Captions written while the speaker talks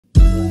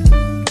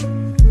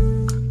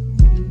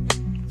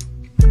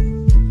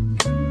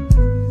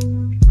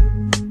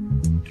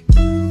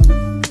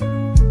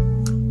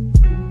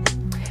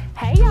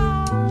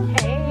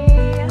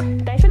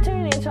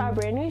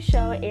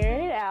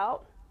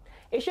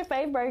It's your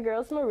favorite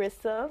girls,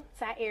 Marissa.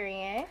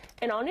 Tyarian.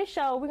 And on this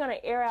show, we're going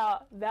to air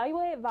out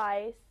valuable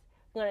advice.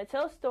 We're going to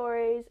tell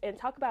stories and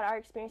talk about our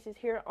experiences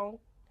here on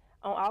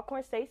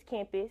Alcorn State's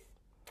campus.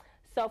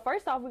 So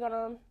first off, we're going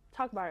to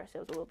talk about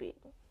ourselves a little bit.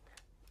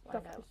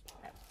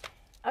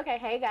 Okay,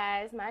 hey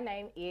guys, my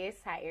name is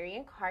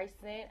Tyarian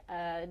Carson,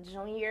 a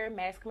junior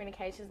mass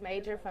communications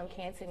major from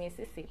Canton,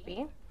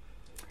 Mississippi.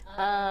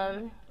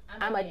 I'm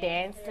a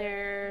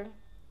dancer,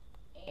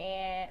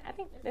 and I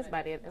think that's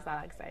about it. That's all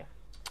I can say.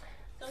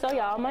 So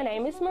y'all, my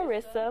name is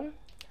Marissa.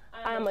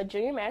 I'm a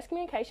junior mass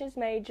communications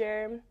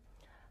major.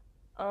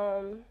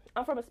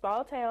 I'm from a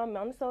small town,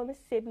 Minnesota,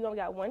 Mississippi. We only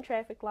got one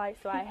traffic light,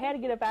 so I had to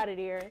get up out of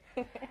there.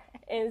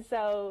 And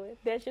so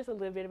that's just a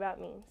little bit about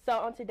me. So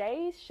on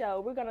today's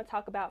show, we're going to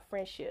talk about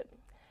friendship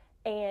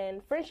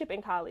and friendship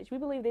in college. We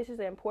believe this is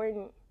an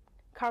important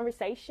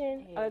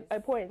conversation, an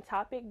important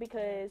topic,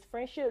 because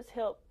friendships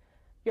help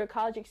your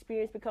college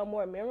experience become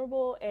more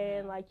memorable,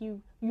 and like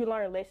you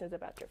learn lessons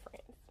about your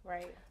friends.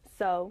 Right.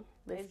 So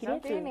let's get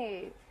into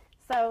it.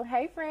 So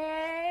hey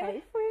friend.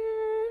 Hey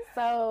friend.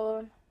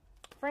 So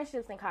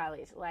friendships in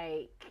college,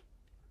 like,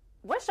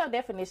 what's your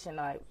definition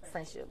of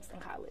friendships in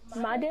college?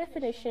 My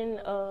definition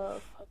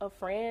of a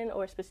friend,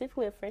 or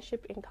specifically a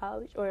friendship in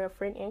college, or a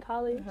friend in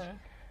college,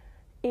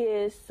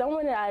 is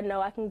someone that I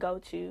know I can go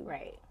to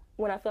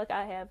when I feel like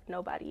I have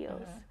nobody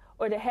else,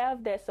 or to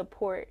have that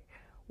support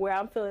where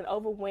I'm feeling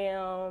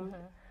overwhelmed,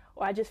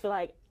 or I just feel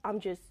like I'm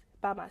just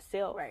by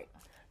myself. Right.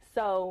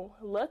 So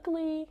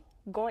luckily,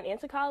 going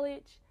into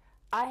college,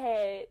 I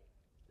had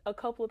a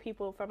couple of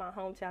people from my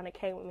hometown that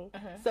came with me.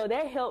 So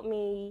that helped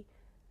me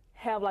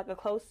have like a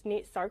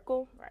close-knit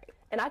circle. Right.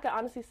 And I can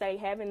honestly say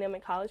having them in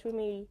college with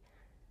me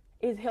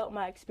has helped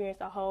my experience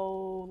a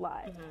whole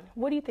lot.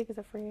 What do you think is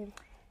a friend?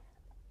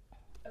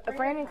 A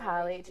friend in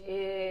college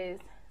is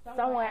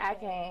someone I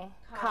can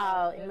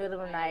call in the middle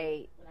of the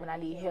night when I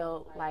need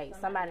help, like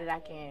somebody that I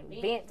can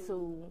vent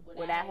to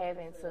without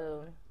having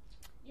to,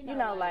 you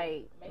know,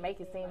 like, make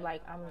it seem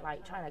like I'm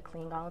like trying to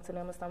cling on to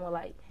them or something.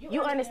 Like,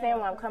 you understand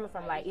where I'm coming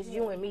from. Like, it's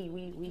you and me.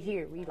 We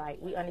here.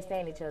 We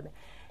understand each other.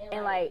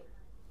 And like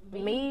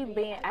me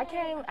being, I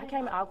came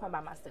to Alcorn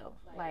by myself.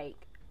 Like,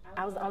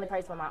 I was the only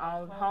person from my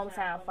own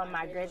hometown from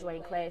my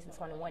graduating class in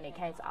 21 that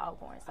came to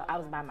Alcorn. So I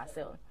was by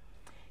myself.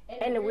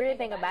 And the weird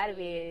thing about it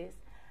is,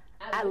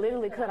 I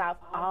literally cut off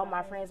all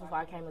my friends before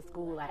I came to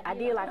school. Like, I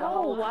did like a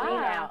whole clean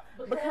out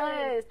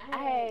because I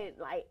had,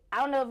 like, I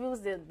don't know if it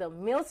was the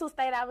mental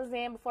state I was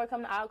in before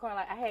coming to Alcorn.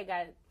 Like, I had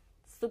got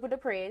super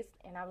depressed,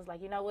 and I was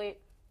like, you know what?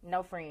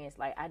 No friends.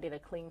 Like, I did a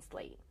clean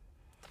slate.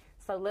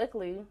 So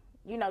luckily,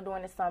 you know,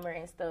 during the summer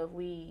and stuff,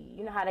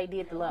 you know how they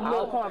did the little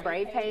Alcorn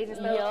Brave page and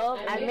stuff.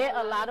 I met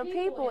a lot of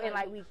people, and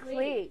like we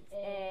clicked,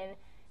 and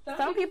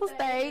some people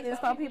stayed, and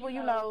some people,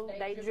 you know,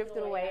 they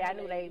drifted away. I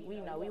knew we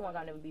weren't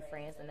gonna be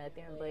friends or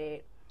nothing,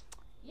 but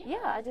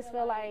yeah, I just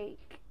feel like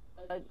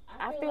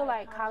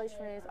college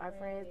friends are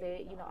friends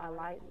that, you know, are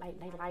like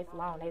they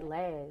lifelong, they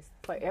last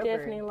forever.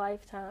 Definitely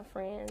lifetime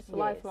friends,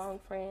 lifelong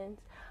friends.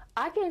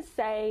 I can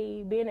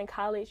say being in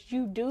college,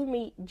 you do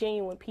meet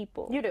genuine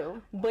people. You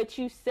do. But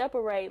you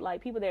separate,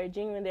 like, people that are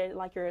genuine, that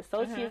like your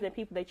associates, and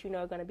people that you know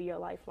are going to be your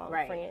lifelong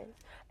friends.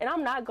 And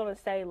I'm not going to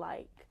say,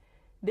 like,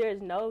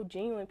 there's no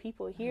genuine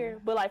people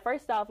here. But, like,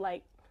 first off,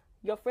 like,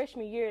 your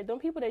freshman year, them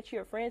people that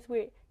you're friends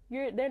with,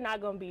 they're not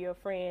going to be your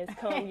friends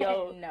come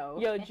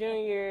your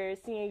junior,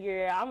 senior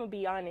year. I'm going to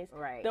be honest.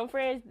 Right. Them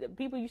friends, the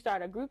people you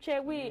start a group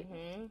chat with,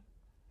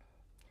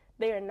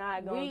 they are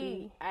not going to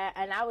be.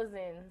 And I was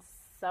in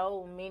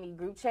so many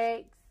group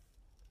chats.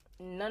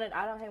 I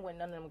don't hang with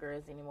none of them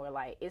girls anymore.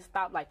 Like, it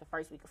stopped like the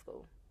first week of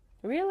school.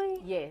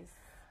 Really? Yes.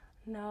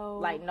 No.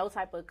 Like, no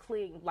type of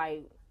click.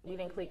 Like, we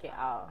didn't click at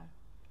all.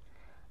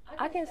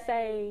 I can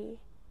say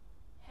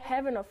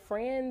having a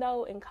friend,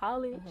 though, in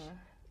college,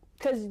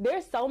 because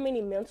there's so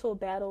many mental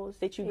battles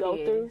that you go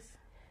through.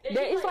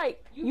 It's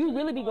like you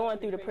really be going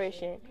through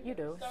depression. You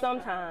do.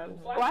 Sometimes.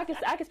 Or I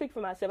can speak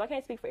for myself. I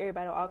can't speak for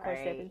everybody on all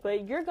settings.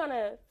 But you're going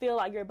to feel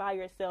like you're by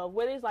yourself,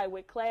 whether it's like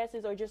with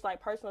classes or just like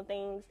personal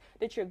things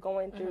that you're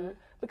going through.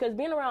 Because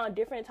being around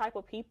different type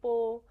of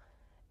people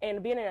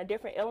and being in a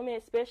different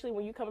element, especially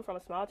when you're coming from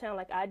a small town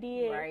like I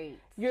did,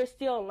 you're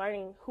still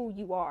learning who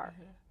you are.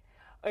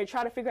 Or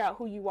trying to figure out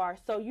who you are.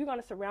 So you're going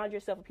to surround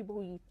yourself with people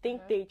who you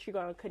think that you're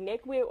going to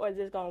connect with, or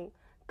just going to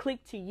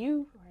click to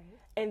you.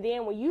 And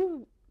then when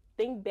you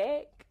think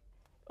back,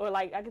 or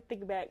like I could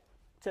think back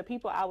to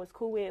people I was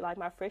cool with like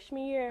my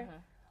freshman year,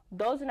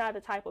 those are not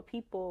the type of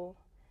people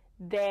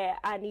that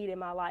I need in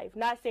my life.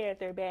 Not saying that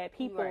they're bad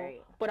people,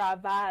 but our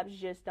vibes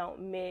just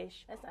don't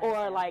mesh,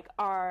 or like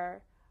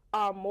our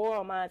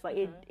moral minds, like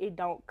it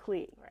don't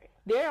click.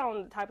 They're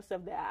on the type of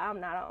stuff that I'm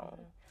not on.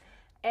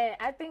 And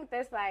I think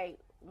that's like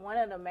one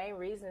of the main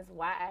reasons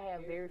why I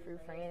have very few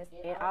friends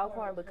at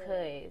Alcorn,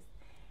 because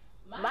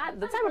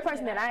the type of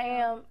person that I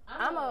am,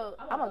 I'm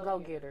a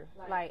go-getter.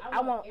 Like,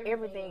 I want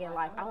everything in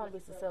life. I want to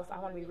be successful. I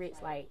want to be rich.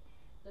 Like,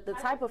 the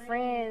type of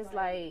friends,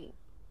 like,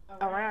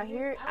 around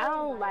here, I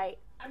don't, like,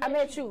 I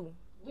met you.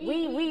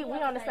 we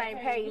on the same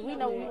page. We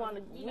know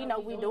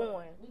we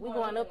doing. We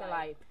going up in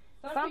life.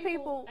 Some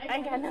people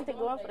ain't got nothing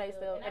going for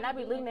themselves, and I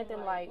be looking at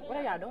them like, what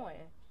are y'all doing?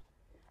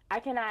 I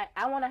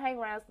want to hang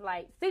around,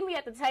 like, see me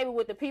at the table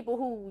with the people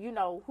who,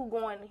 who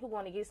going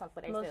to get something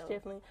for themselves. Most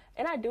definitely.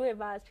 And I do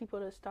advise people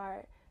to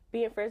start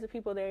being friends with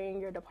people that are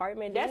in your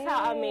department. That's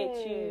how I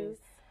met you.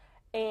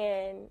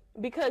 And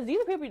because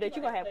these are people that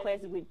you're going to have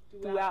classes with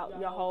throughout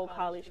your whole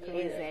college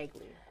career.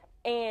 Exactly.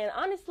 And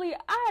honestly,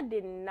 I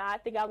did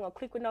not think I was going to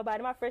click with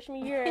nobody my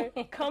freshman year.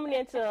 Coming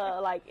into,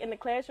 like, in the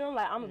classroom,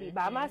 like, I'm going to be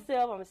by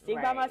myself. I'm going to stick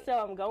by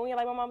myself. I'm going in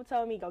like my mama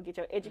told me. Go get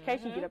your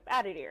education. Get up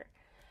out of there.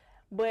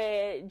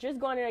 But just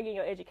going in there getting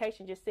your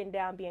education, just sitting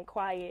down, being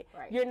quiet,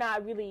 you're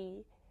not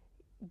really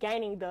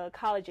gaining the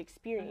college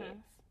experience.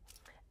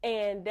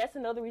 And that's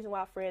another reason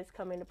why friends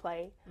come into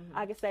play.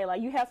 I can say,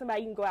 like, you have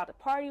somebody you can go out to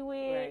party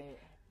with,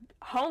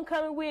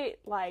 homecoming with,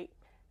 like,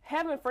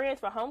 having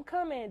friends for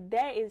homecoming,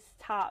 that is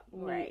top.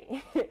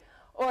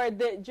 Or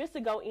just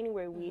to go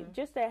anywhere with,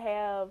 just to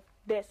have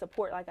that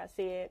support, like I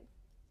said.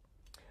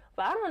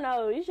 But I don't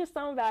know, it's just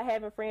something about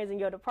having friends in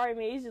your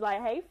department. It's just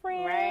like, hey,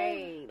 friend.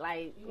 Right.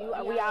 Like,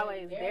 we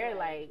always there,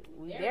 like,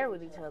 we there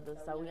with each other,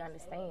 so we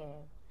understand.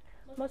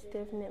 Most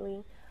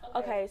definitely.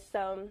 Okay,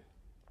 so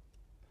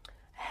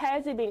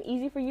has it been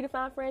easy for you to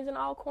find friends in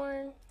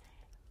Alcorn?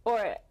 Or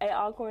at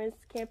Alcorn's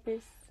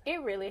campus?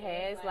 It really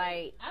has.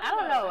 Like, I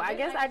don't know. I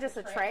guess I just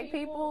attract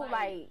people.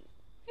 Like,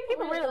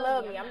 people really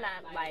love me. I'm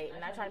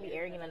not trying to be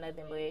arrogant or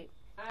nothing, but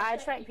I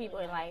attract people,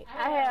 and, like,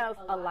 I have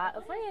a lot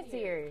of friends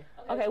here.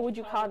 Okay, would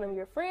you call them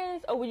your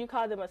friends, or would you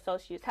call them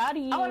associates? How do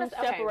you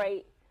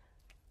separate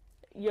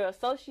your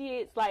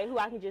associates, like, who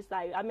I can just,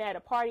 like, I'm at a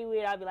party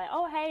with, I'll be like,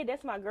 oh, hey,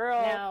 that's my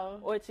girl, now,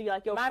 or to,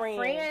 like, your my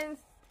friends,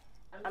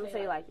 I'm going to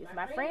tell you like this.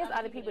 My friends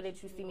are the people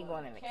that you see me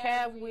going in the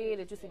cab with,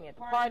 that you see me at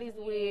the parties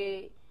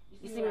with.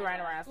 You see me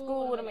riding around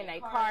school with them in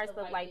their cars,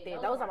 stuff like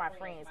that. Those are my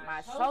friends. My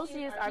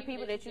associates are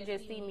people that you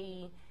just see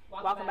me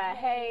walking by,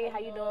 hey, how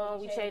you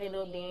doing? We chatting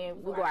up,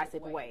 then we go our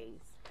separate ways.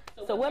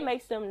 So what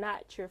makes them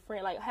not your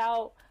friend? Like,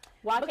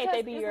 why can't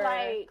they be your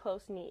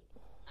close-knit?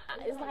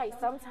 It's like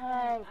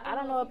sometimes, I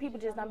don't know if people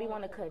just don't be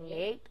want to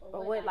connect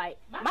or what. Like,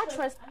 my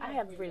trust, I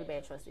have really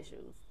bad trust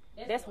issues.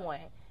 That's one.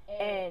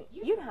 And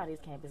you know how this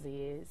campus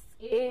is.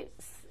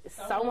 It's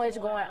so much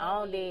going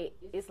on that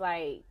it's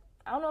like,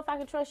 I don't know if I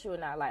can trust you or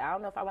not. Like, I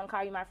don't know if I want to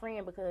call you my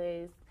friend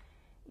because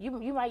you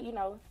might, you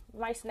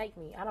might snake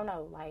me. I don't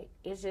know. Like,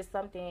 it's just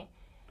something,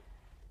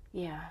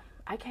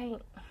 I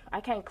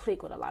can't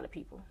click with a lot of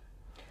people.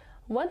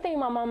 One thing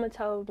my mama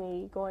told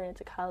me going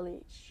into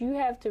college, you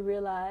have to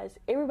realize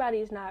everybody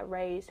is not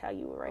raised how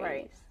you were raised.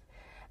 Right.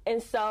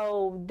 And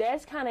so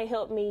that's kind of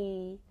helped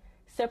me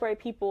separate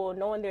people,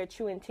 knowing their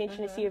true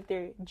intention to see if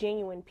they're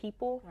genuine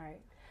people.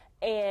 Right.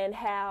 And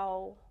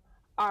how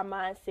our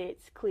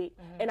mindsets click.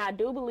 And I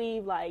do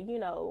believe, like,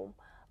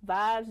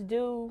 vibes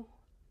do,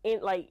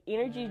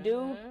 energy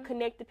do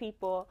connect to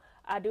people.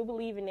 I do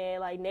believe in that,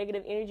 like,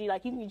 negative energy,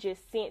 like, you can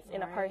just sense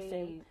in a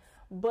person.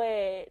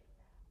 But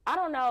I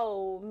don't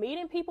know,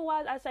 meeting people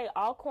wise, I say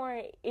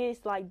Alcorn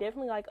is, like,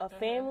 definitely, like, a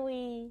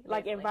family,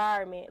 like,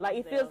 environment. Like,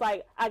 it feels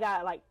like I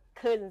got, like,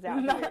 cousins out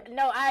here.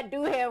 No, I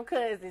do have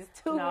cousins.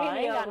 Too many. I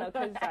ain't got no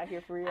cousins out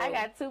here for real. I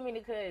got too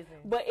many cousins.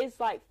 But it's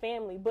like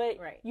family. But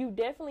you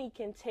definitely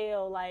can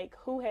tell, like,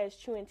 who has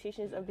true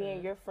intentions of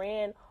being your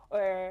friend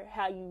or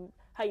how you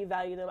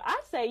value them.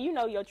 I say,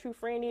 your true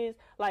friend is,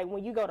 like,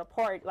 when you go to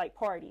parties.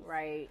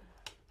 Right.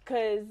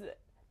 Because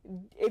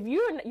if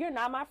you're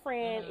not my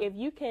friend, if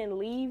you can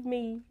leave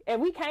me, if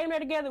we came there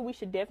together, we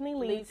should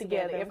definitely leave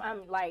together. If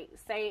I'm, like,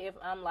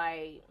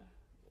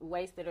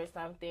 wasted or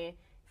something,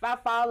 if I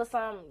fall or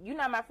something, you're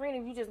not my friend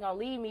if you just gonna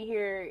leave me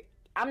here.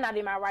 I'm not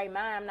in my right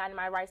mind. I'm not in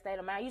my right state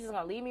of mind. You just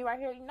gonna leave me right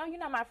here? No, you're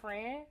not my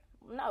friend.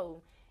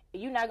 No.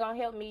 You're not gonna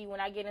help me when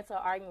I get into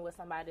an argument with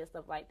somebody and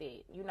stuff like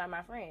that. You're not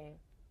my friend.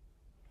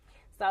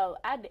 So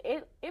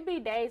it be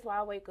days where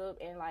I wake up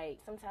and, like,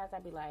 sometimes I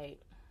be like,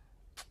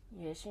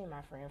 yeah, she ain't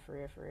my friend for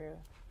real.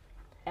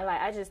 And,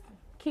 like, I just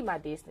keep my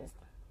distance,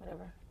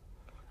 whatever.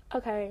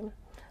 Okay.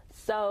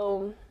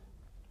 So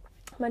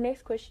my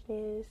next question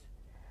is,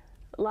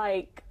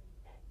 like,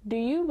 do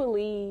you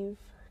believe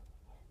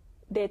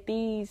that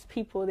these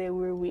people that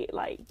we're with,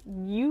 like,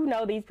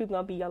 these people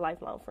gonna be your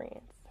lifelong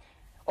friends?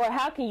 Or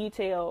how can you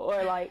tell?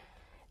 Or, like,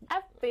 I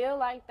feel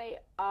like they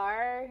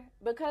are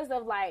because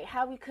of, like,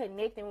 how we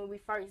connected when we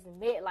first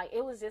met. Like,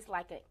 it was just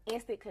like an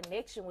instant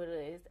connection with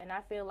us. And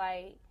I feel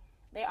like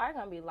they are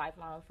gonna be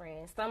lifelong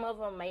friends. Some of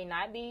them may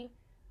not be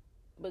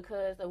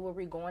because of where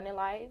we're going in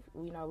life.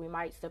 We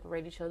might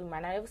separate each other. We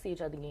might not ever see each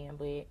other again.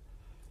 But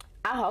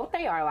I hope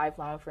they are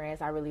lifelong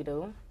friends. I really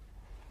do.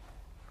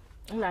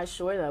 I'm not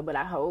sure, though, but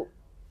I hope.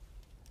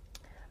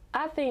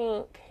 I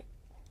think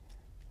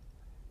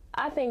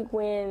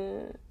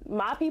when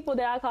my people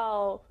that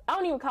I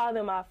don't even call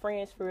them my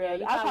friends for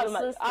real.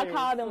 I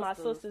call them my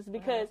sisters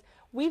because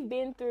we've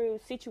been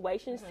through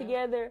situations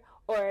together,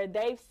 or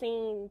they've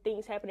seen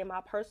things happen in my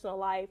personal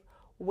life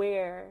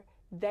where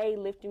they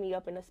lifted me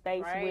up in a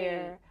space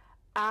where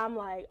I'm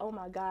like, oh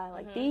my God,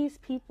 like, these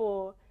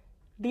people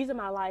these are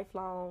my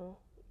lifelong.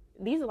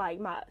 These are like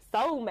my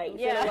soulmates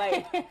in a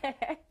way.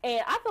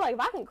 And I feel like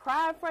if I can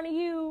cry in front of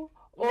you,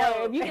 or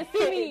if you can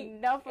see me,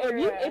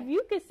 if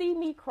you can see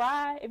me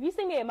cry, if you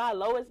see me at my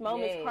lowest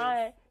moments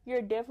crying,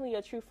 you're definitely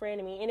a true friend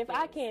to me. And if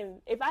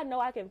I know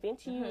I can vent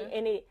to you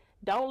and it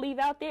don't leave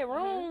out that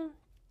room,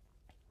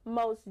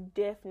 most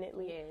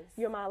definitely,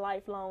 you're my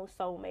lifelong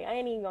soulmate. I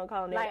ain't even gonna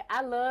call them that. Like,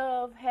 I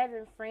love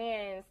having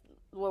friends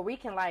where we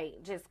can,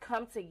 like, just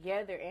come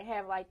together and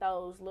have, like,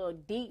 those little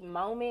deep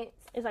moments.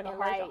 It's like a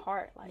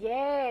heart-to-heart. Like,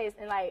 yes.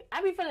 And, like,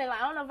 I be feeling like,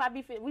 I don't know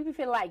if we be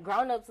feeling like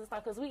grown-ups and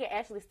stuff, because we can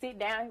actually sit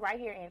down right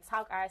here and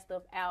talk our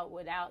stuff out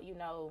without, you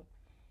know,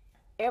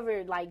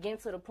 ever, like, getting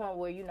to the point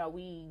where, you know,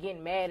 we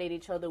getting mad at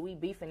each other, we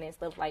beefing and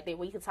stuff like that.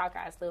 We can talk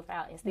our stuff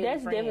out instead of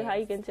friends. That's definitely how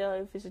you can tell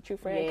if it's a true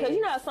friend. Because,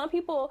 you know, some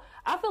people,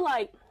 I feel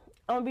like,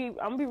 I'm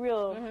gonna be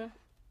real.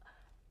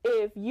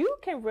 If you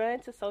can run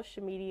to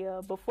social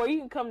media before you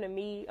can come to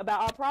me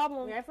about our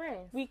problems, we are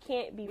friends. We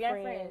can't be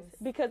friends.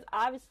 Because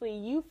obviously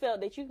you felt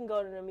that you can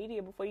go to the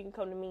media before you can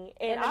come to me.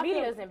 And the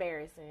media is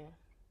embarrassing.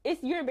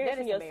 You're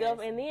embarrassing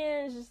yourself. And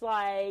then it's just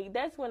like,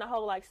 that's when the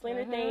whole like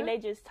Slender thing, they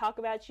just talk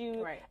about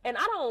you. Right. And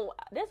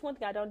that's one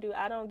thing I don't do.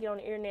 I don't get on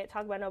the internet,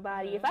 talk about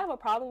nobody. If I have a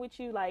problem with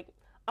you, like,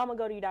 I'm going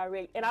to go to you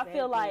direct. And I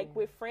feel like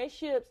with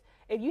friendships,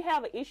 if you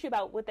have an issue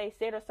about what they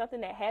said or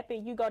something that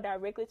happened, you go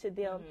directly to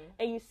them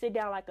and you sit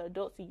down like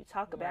adults and you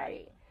talk about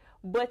it.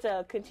 But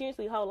to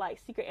continuously hold like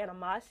secret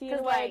animosity, is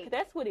like,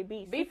 that's what it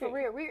be. Be for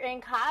real. We're in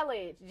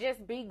college.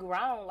 Just be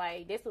grown.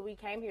 Like, that's what we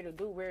came here to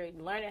do. We're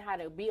learning how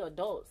to be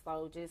adults.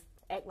 So just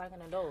act like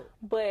an adult.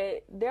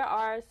 But there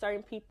are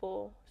certain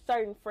people,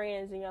 certain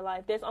friends in your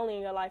life that's only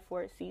in your life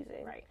for a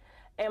season. Right.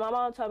 And my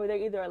mom told me they're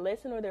either a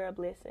lesson or they're a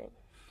blessing.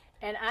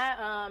 And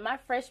my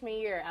freshman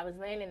year, I was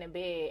laying in the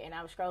bed and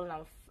I was scrolling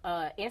on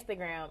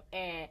Instagram,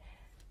 and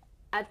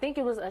I think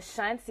it was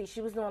Ashanti.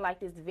 She was doing like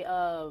this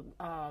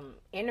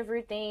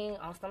interview thing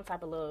on some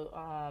type of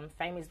little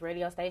famous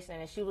radio station,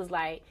 and she was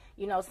like,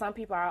 you know, some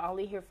people are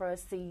only here for a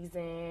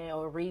season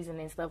or a reason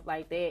and stuff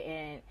like that.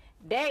 And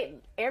that,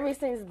 ever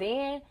since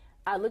then,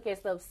 I look at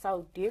stuff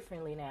so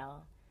differently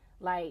now.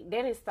 Like,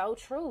 that is so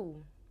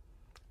true.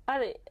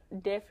 I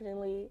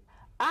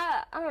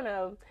don't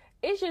know.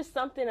 It's just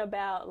something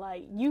about,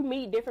 like, you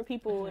meet different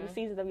people in the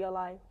seasons of your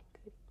life.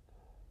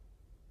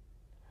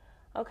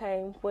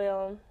 Okay,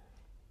 well,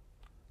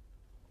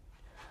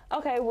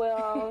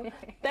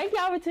 thank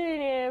y'all for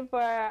tuning in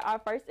for our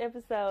first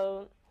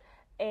episode,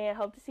 and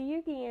hope to see you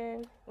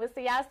again. We'll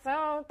see y'all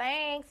soon.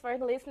 Thanks for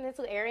listening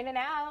to Airing It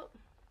Out.